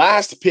 with the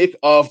last pick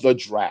of the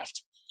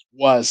draft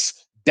was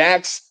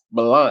Dax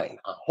Milne.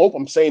 I hope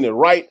I'm saying it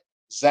right.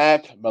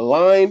 Zach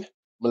Milne,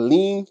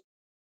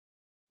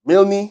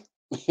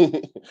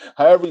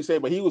 however you say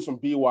it, but he was from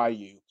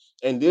BYU.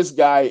 And this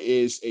guy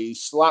is a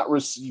slot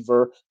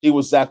receiver. He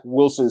was Zach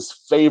Wilson's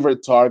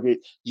favorite target.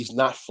 He's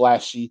not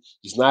flashy.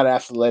 He's not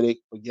athletic,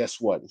 but guess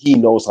what? He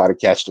knows how to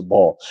catch the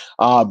ball.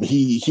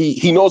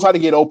 He knows how to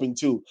get open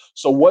too.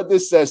 So what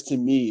this says to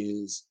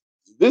me is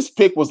this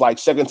pick was like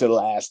second to the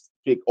last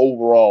pick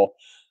overall.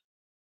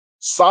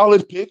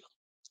 Solid pick,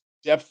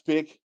 depth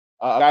pick,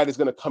 a guy that's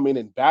going to come in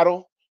and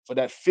battle for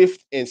that 5th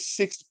and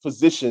 6th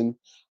position.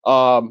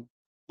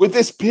 With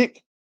this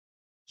pick,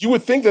 you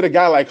would think that a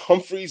guy like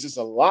Humphries is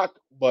a lock,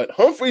 but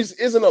Humphries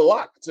isn't a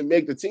lock to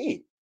make the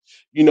team.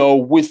 You know,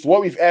 with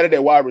what we've added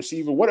at wide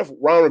receiver, what if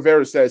Ron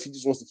Rivera says he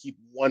just wants to keep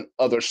one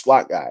other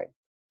slot guy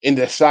and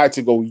decide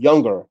to go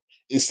younger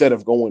instead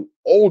of going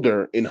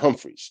older in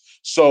Humphries?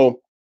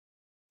 So,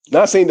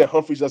 not saying that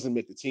Humphries doesn't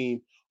make the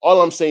team.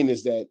 All I'm saying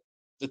is that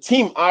the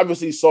team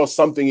obviously saw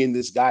something in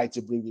this guy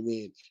to bring him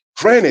in.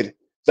 Granted,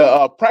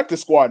 the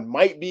practice squad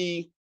might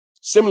be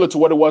similar to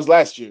what it was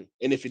last year.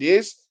 And if it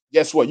is,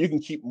 guess what? You can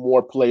keep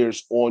more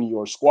players on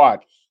your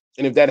squad.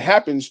 And if that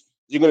happens,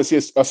 you're going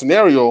to see a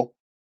scenario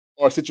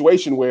or a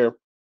situation where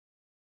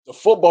the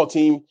football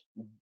team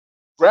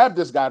grabbed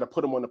this guy to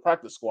put him on the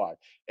practice squad.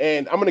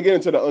 And I'm going to get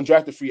into the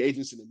undrafted free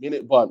agents in a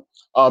minute, but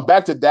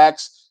back to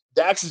Dax.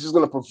 Dax is just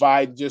going to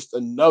provide just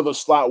another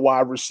slot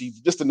wide receiver,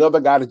 just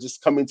another guy to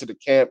just come into the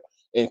camp,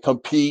 and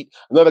compete.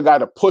 Another guy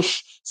to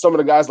push some of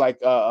the guys like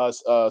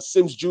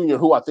Sims Jr.,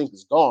 who I think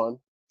is gone.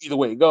 Either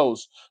way it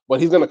goes, but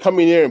he's going to come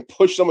in here and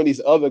push some of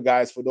these other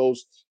guys for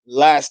those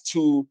last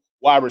two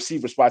wide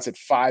receiver spots at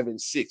 5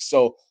 and 6.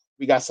 So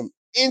we got some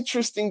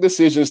interesting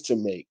decisions to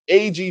make.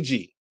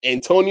 AGG,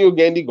 Antonio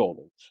Gandy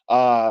Golden.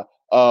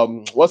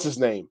 What's his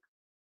name?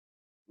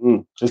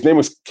 His name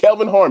was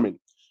Kelvin Harmon.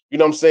 You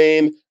know what I'm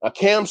saying?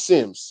 Cam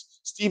Sims,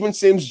 Steven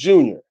Sims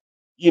Jr.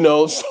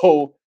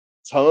 So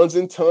tons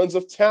and tons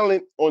of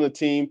talent on the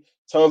team,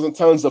 tons and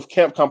tons of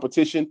camp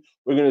competition.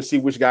 We're going to see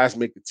which guys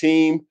make the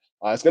team.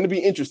 It's going to be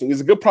interesting.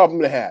 It's a good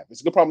problem to have.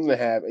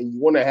 And you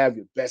want to have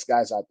your best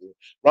guys out there.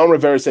 Ron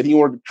Rivera said he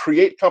wanted to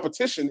create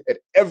competition at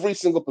every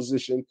single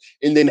position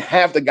and then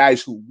have the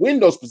guys who win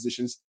those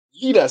positions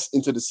lead us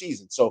into the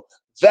season. So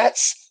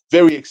that's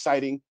very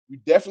exciting. You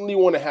definitely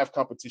want to have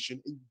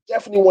competition. You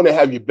definitely want to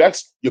have your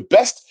best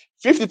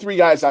 53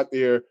 guys out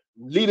there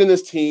leading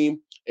this team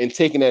and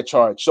taking that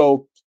charge.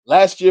 So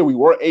last year we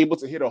were able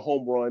to hit a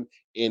home run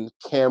in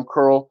Cam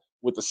Curl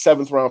with the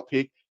 7th round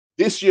pick.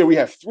 This year we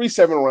have 3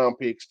 7th-round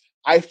picks.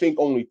 I think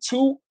only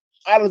 2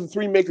 out of the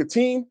 3 make the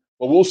team,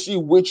 but we'll see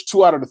which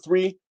 2 out of the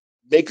 3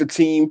 make the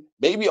team.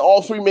 Maybe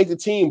all 3 make the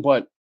team,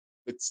 but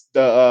it's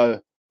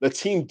the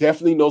team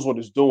definitely knows what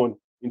it's doing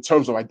in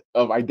terms of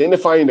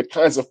identifying the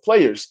kinds of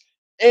players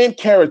and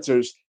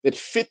characters that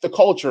fit the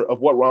culture of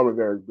what Ron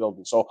Rivera is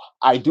building. So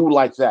I do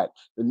like that.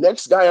 The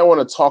next guy I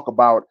want to talk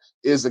about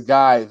is a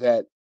guy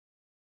that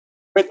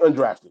went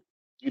undrafted.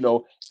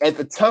 At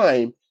the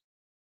time,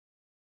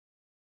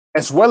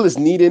 as well as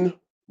needing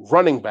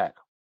running back,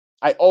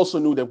 I also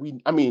knew that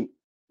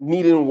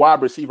needing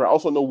wide receiver. I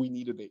also know we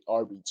needed an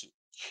RB2.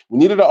 We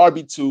needed an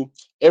RB2.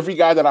 Every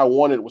guy that I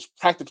wanted was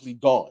practically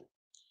gone.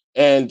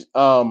 And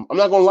I'm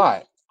not going to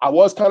lie. I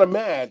was kind of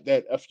mad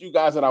that a few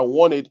guys that I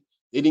wanted,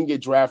 they didn't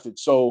get drafted.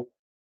 So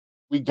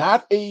we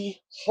got a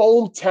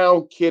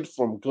hometown kid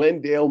from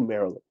Glendale,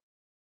 Maryland.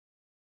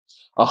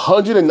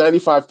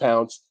 195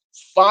 pounds,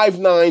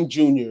 5'9"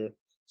 junior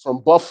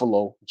from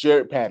Buffalo,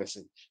 Jaret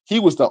Patterson. He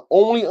was the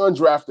only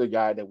undrafted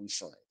guy that we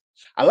signed.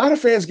 A lot of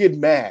fans get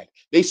mad.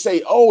 They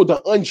say, oh,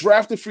 the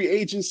undrafted free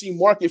agency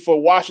market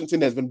for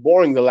Washington has been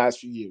boring the last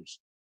few years.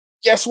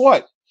 Guess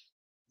what?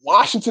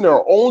 Washington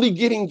are only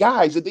getting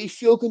guys that they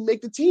feel can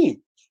make the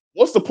team.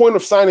 What's the point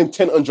of signing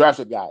 10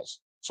 undrafted guys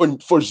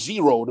for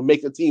 0 to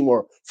make the team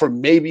or for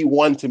maybe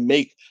 1 to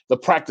make the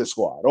practice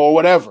squad or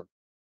whatever?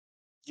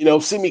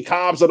 Simi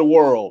Cobbs of the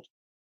world.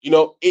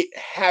 It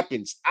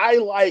happens. I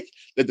like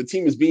that the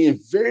team is being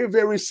very,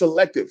 very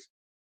selective.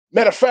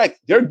 Matter of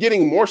fact, they're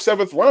getting more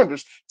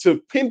 7th-rounders to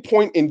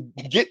pinpoint and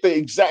get the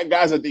exact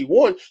guys that they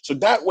want. So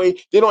that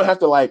way they don't have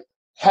to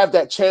have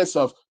that chance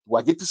of, do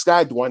I get this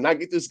guy? Do I not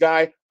get this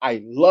guy?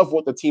 I love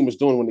what the team is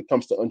doing when it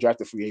comes to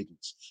undrafted free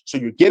agents. So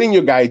you're getting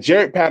your guy,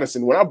 Jaret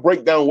Patterson. When I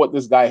break down what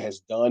this guy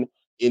has done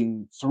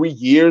in 3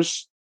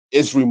 years,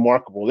 it's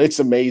remarkable. It's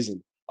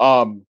amazing.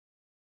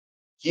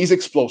 He's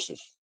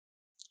explosive.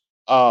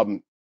 A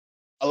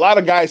lot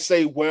of guys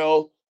say,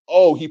 well,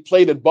 he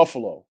played at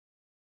Buffalo.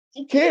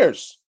 Who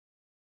cares?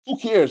 Who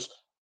cares?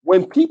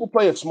 When people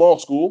play at small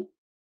school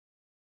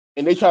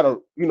and they try to,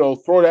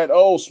 throw that,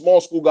 small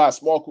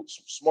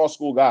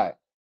school guy,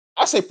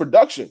 I say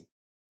production.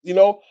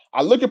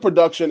 I look at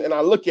production and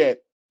I look at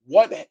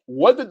what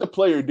did the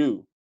player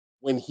do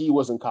when he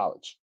was in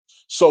college.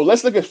 So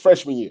let's look at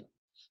freshman year.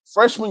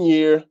 Freshman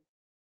year,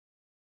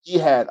 he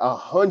had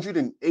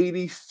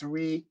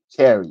 183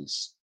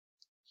 carries,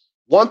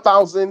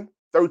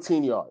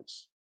 1,013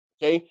 yards,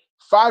 okay?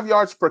 5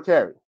 yards per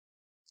carry,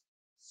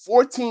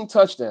 14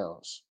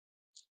 touchdowns.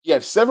 He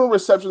had 7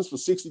 receptions for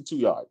 62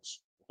 yards,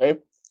 okay?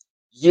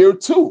 Year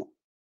 2,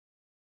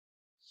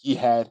 he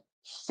had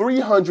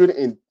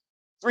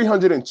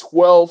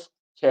 312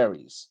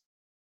 carries,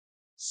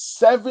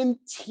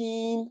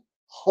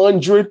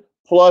 1,700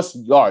 plus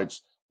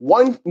yards.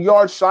 1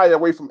 yard shy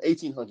away from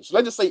 1,800. So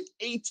let's just say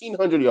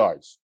 1,800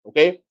 yards,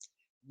 okay?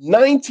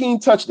 19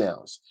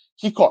 touchdowns.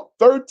 He caught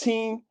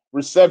 13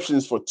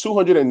 receptions for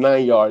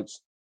 209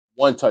 yards,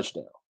 1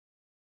 touchdown.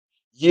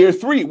 Year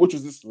 3, which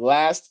was this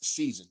last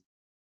season,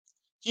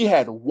 he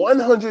had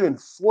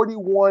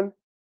 141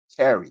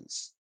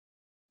 carries,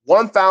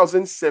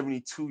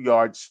 1,072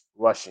 yards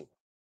rushing,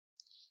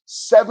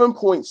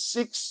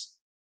 7.6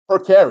 per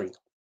carry,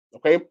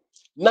 okay?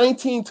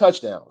 19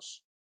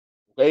 touchdowns,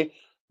 okay?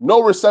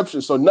 No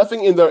reception, so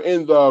nothing in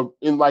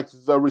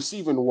the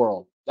receiving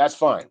world. That's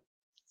fine.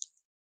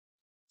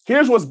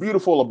 Here's what's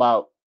beautiful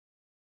about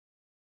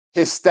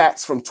his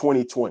stats from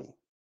 2020.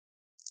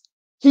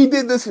 He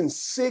did this in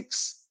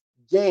 6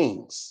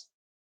 games.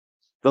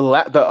 The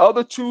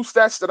other 2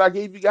 stats that I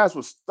gave you guys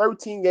was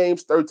 13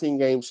 games,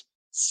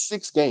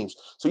 6 games.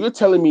 So you're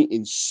telling me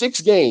in 6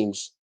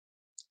 games,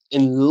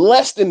 in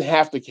less than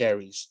half the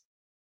carries,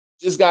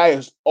 this guy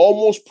has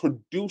almost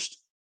produced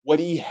what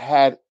he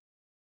had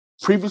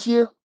previous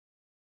year?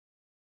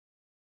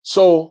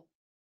 So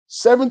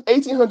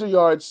 1,800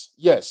 yards,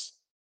 yes,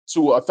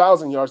 to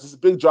 1,000 yards. It's a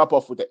big drop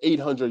off with the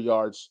 800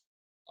 yards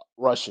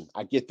rushing.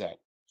 I get that.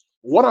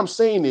 What I'm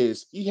saying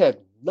is he had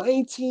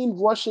 19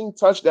 rushing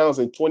touchdowns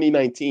in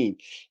 2019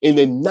 and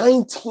then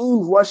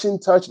 19 rushing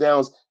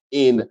touchdowns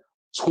in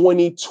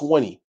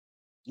 2020.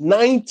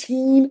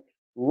 19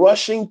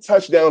 rushing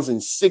touchdowns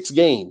in 6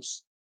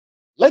 games.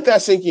 Let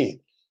that sink in.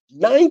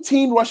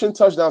 19 rushing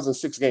touchdowns in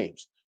 6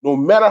 games. No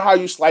matter how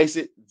you slice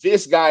it,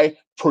 this guy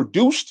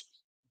produced.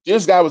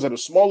 This guy was at a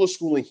smaller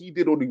school and he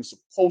did what he was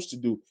supposed to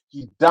do.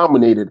 He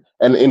dominated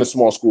and in a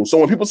small school. So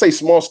when people say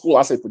small school,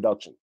 I say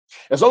production.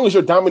 As long as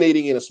you're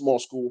dominating in a small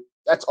school,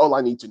 that's all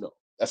I need to know.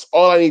 That's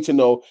all I need to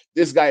know.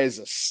 This guy is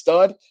a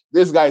stud.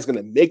 This guy is going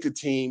to make the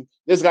team.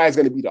 This guy is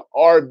going to be the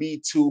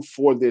RB2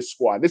 for this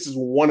squad. This is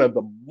one of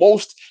the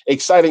most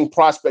exciting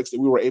prospects that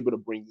we were able to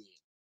bring in.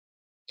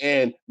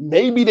 And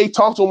maybe they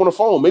talked to him on the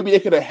phone. Maybe they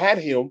could have had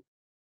him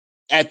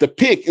at the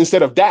pick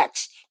instead of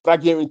Dax. But I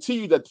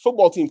guarantee you that the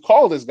football team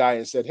called this guy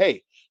and said,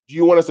 "Hey, do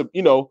you want us to,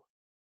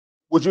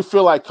 would you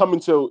feel like coming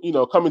to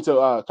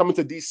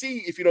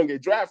DC if you don't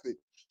get drafted?"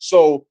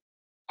 So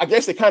I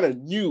guess they kind of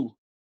knew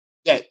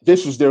that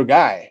this was their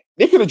guy.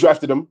 They could have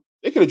drafted him.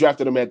 They could have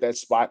drafted him at that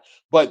spot,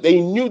 but they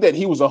knew that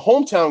he was a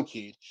hometown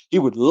kid. He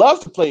would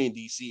love to play in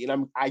DC,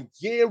 and I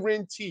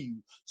guarantee you,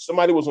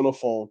 somebody was on the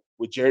phone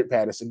with Jaret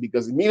Patterson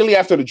because immediately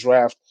after the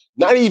draft,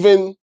 not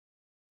even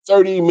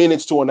 30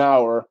 minutes to an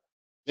hour,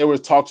 there were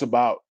talks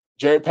about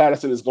Jaret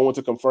Patterson is going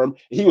to confirm.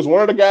 He was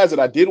one of the guys that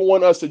I did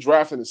want us to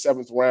draft in the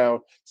 7th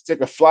round to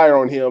take a flyer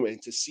on him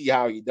and to see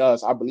how he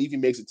does. I believe he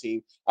makes a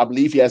team. I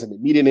believe he has an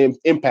immediate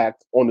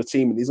impact on the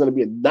team, and he's going to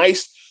be a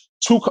nice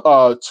two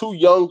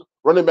young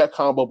running back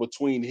combo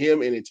between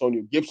him and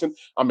Antonio Gibson.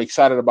 I'm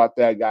excited about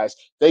that, guys.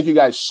 Thank you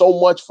guys so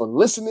much for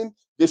listening.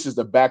 This is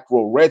the Back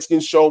Row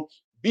Redskins show.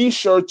 Be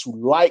sure to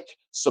like,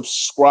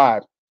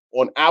 subscribe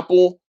on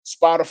Apple,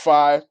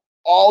 Spotify,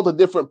 all the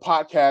different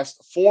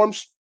podcast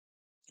forms.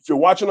 If you're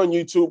watching on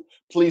YouTube,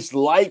 please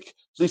like,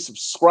 please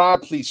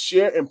subscribe, please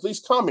share, and please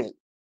comment.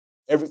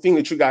 Everything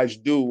that you guys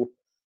do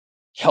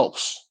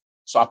helps.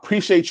 So I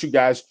appreciate you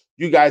guys.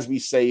 You guys be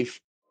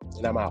safe,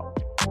 and I'm out.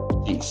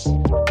 Peace.